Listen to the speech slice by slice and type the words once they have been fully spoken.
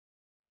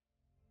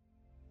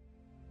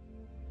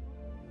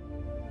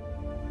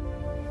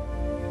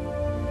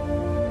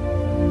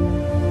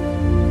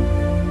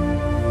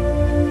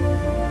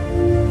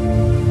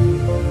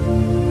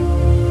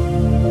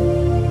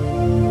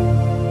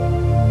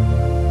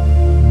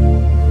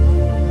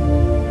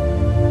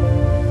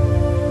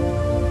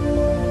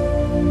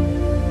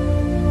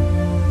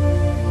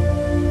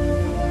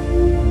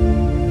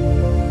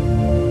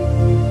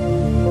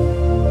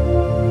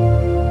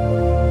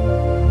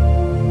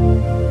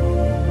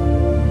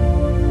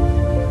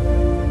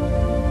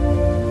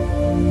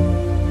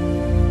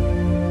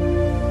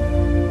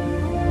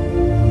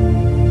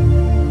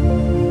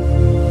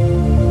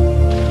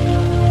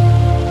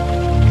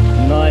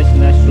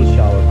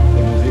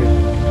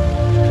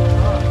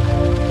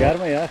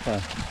Jaha.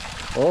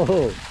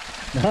 Oh,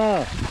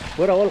 nah.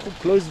 We're all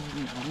close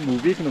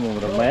movie in the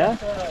moment. Maya?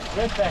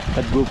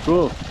 That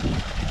GoPro.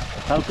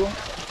 Halko?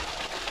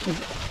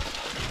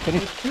 Can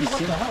you see?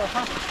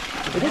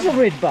 It is a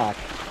redback.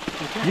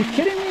 You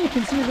kidding me? You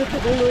can see it all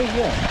the way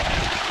here.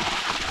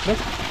 Look.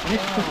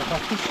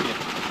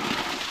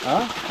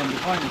 Huh? From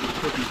behind it,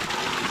 pretty.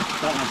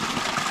 That one.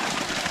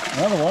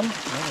 Another one?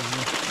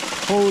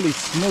 Holy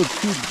smoke,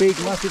 two big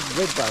massive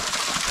redbacks.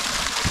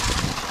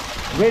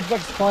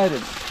 Redback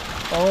spiders.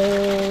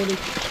 Holy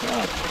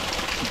crap.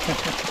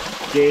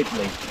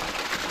 Deadly.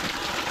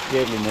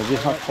 Deadly, no, this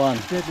is not fun.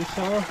 Deadly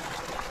sour.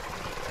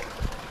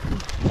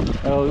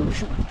 Oh,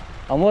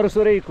 I'm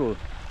sorry,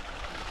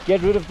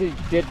 get rid of the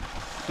dead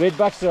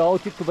redbacks. I'll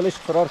take the village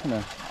for us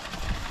now.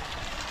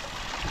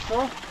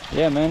 Sure?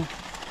 Yeah, man.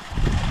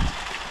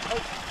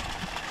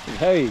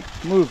 Hey,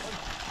 move.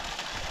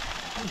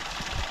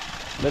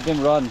 Let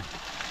them run.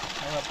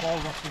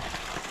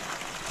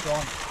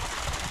 Gone.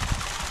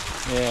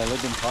 Yeah, let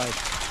them fight.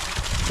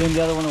 Send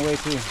the other one away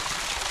too.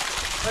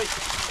 Hey.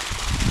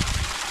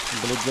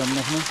 Village jump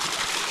now.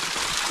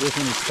 This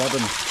one is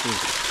stubborn. I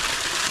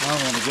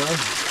don't want to go.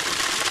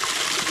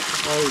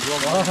 Oh,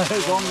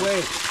 Wrong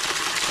way.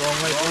 Wrong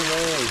way. Wrong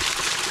way.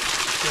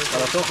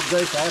 Well, I thought of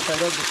this. I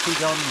got the two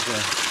guns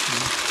there.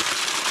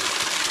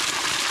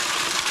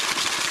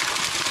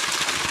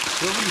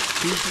 So many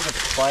species of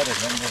spiders,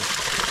 aren't there?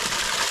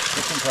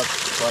 Different types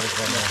of spiders,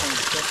 aren't there?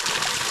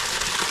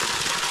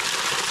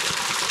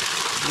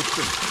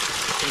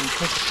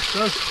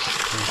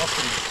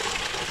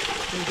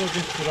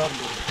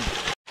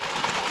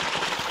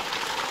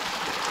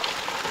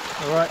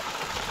 Alright.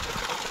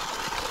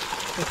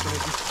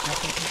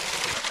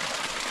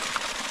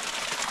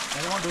 I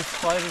don't want those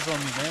spiders on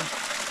me, man.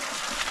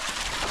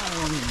 I don't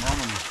want them on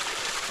me.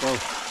 Go.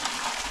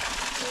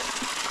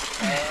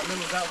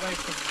 Remember that way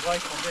to the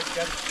right on this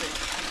gate.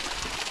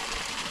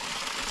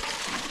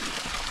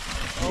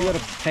 You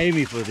gotta pay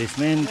me for this,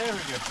 man. There we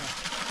go.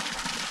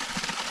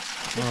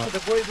 Right. For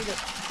the boys again.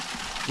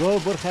 Go,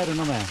 Burkhard,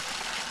 no man.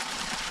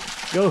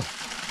 Go.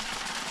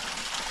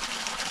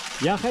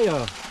 Yacha,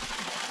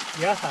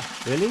 Yeah.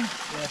 really?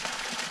 Yeah.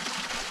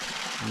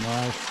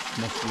 Nice,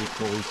 must be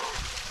cold.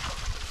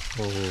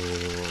 Oh.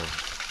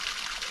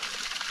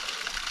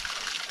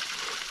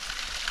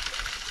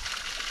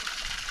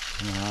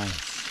 Nice.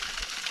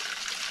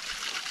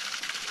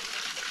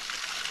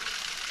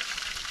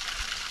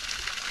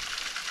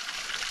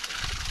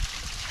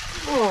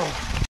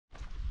 Oh.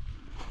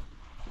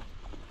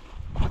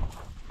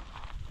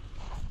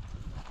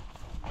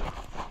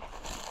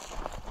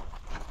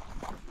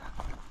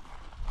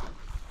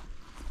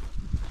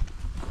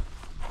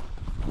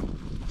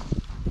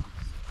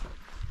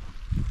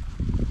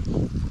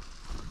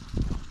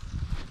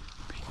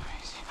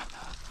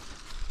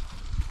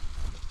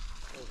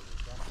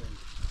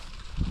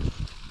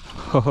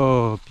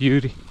 Oh,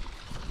 beauty.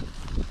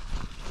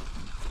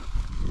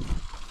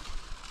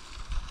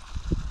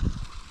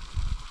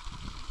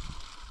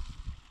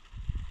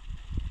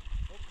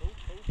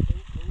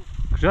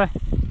 Good eye.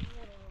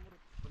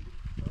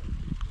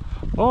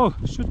 Oh,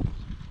 shoot.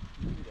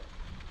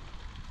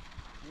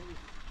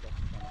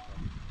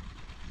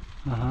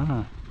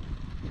 Aha.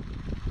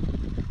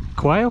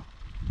 Quail?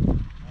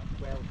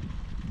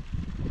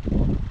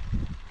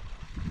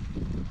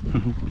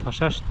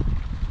 Tá.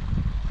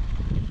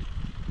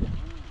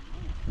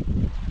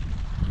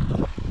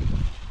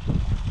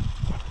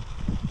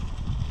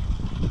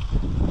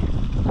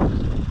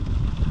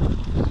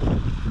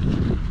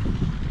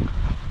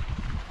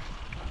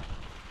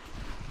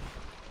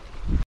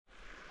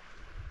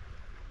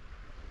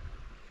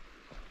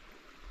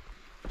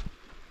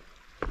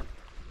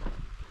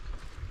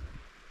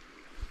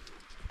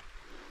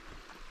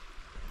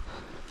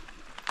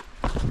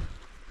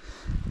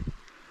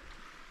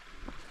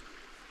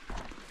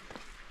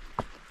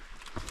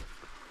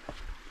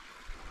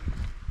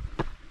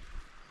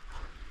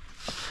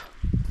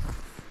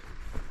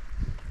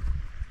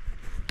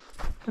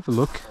 Have a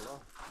look.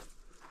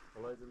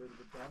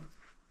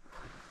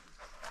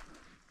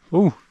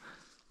 Oh,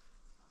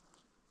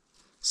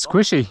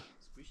 squishy.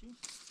 Squishy?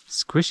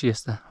 Squishy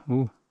is that?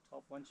 Oh.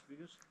 Top one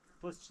figures.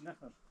 Plus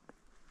snacker.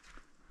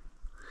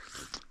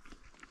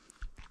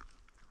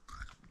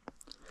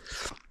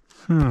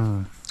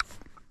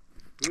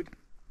 Good.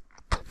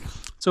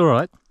 It's all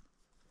right.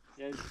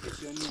 Yeah, it's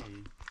fishy on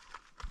you.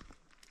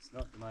 It's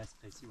not the nice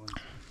tasty one.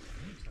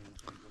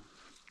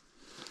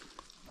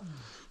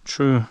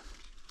 True.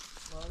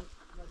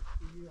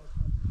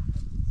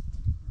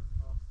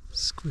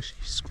 Squishy,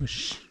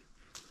 squish.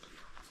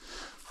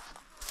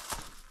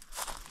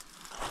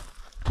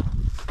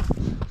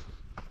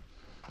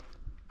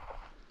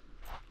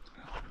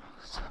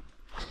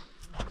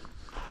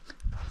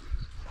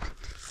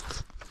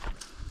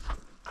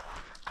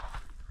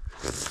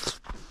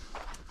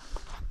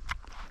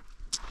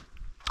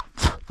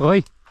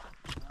 Oi.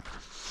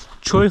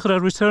 Choy khara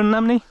return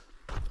namni.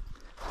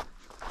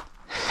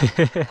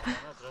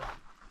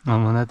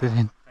 Mama na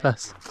derin.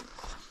 Plus.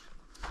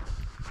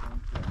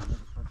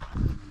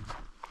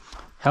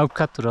 help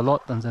cut er a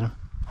lot dan zijn.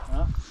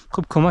 Ja.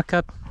 Goed komen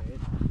cut.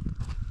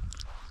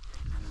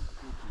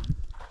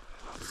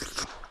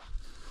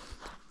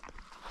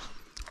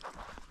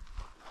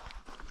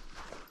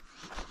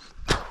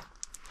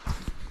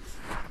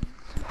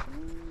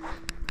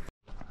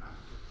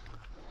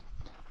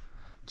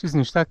 چیز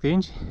نشتک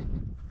اینج.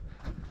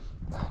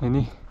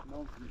 یعنی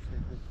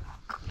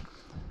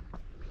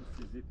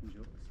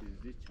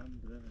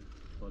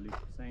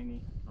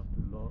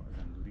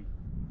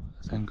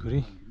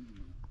زنگوری.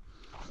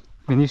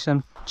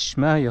 منیشم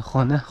چشمه یا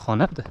خانه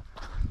بده.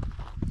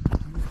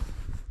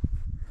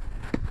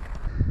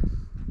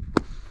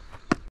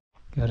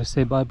 Gotta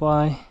say bye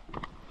bye.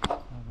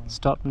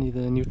 Stop near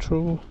the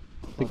neutral,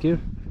 the gear.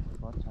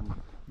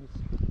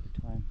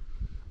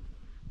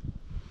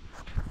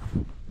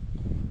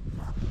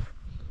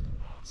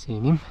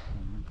 Seeing him.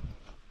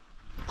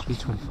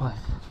 325.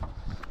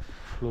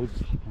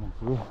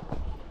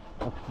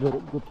 That's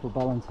very good for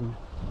balancing.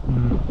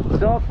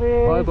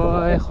 Bye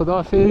bye.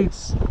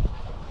 Khudafiz.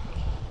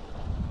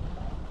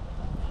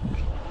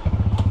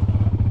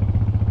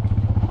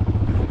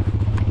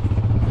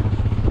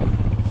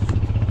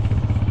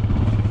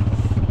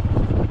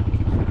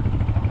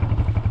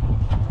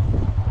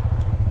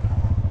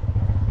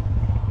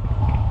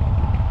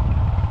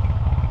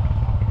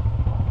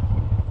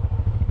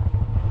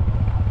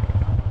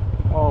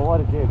 What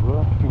a day,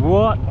 bro.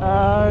 What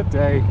a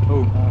day.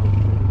 Oh,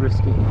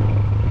 risky.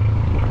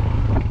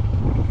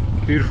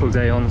 Beautiful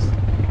day, honestly.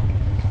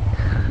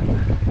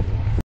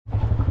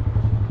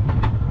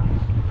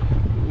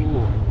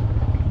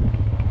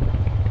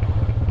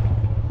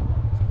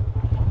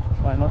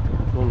 Try not to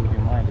control with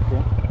your mind,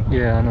 okay?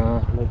 Yeah, I know.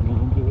 Let me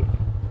into it.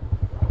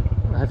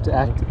 I have to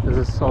act as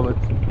a solid.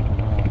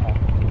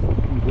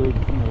 Enjoy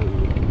the scenery.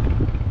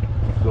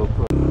 Go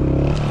for it.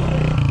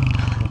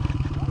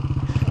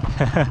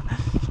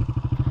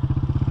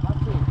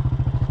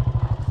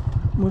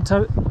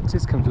 Mutar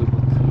just come to it.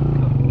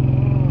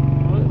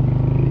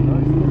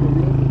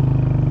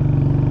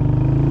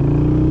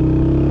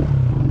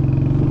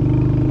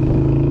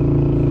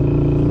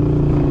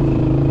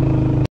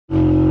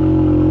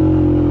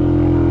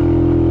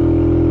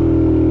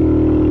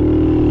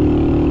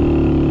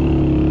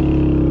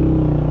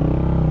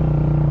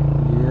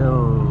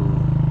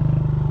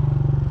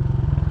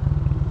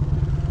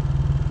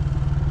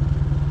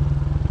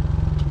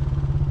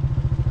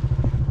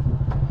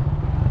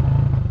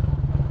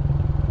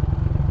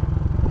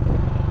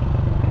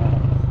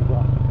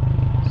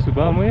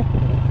 صبح موی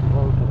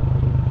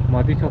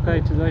مادی که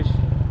که چیزایش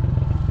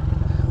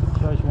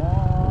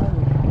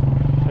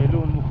خیلی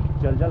اون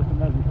جلجل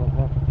کنه از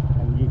میکافا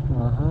تنگی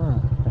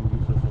آها تنگی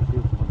سوسیسی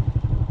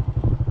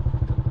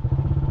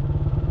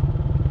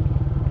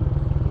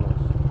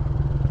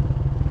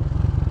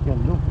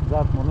گلو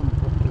زاد مولم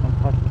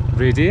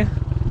ready?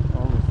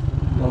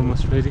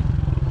 Almost ready.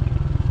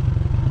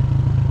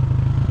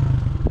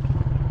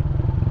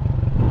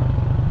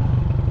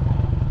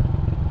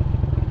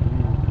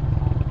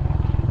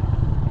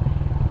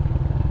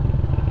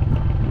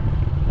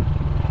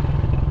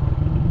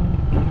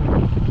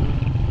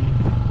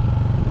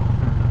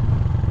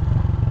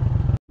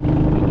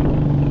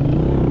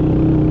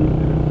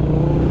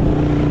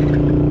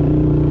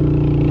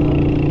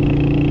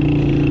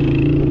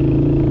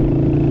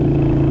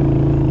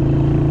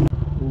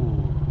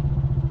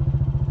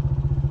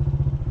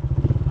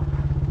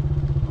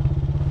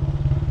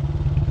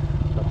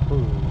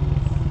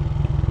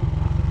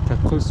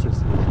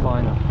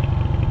 Final.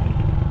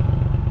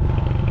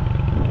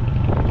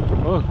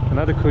 Oh,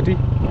 another hoodie.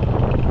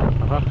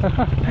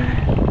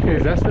 Okay,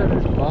 that's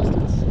those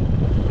bastards.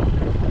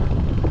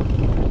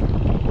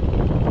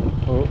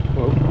 Oh,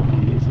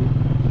 easy.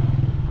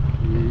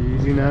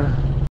 Easy now.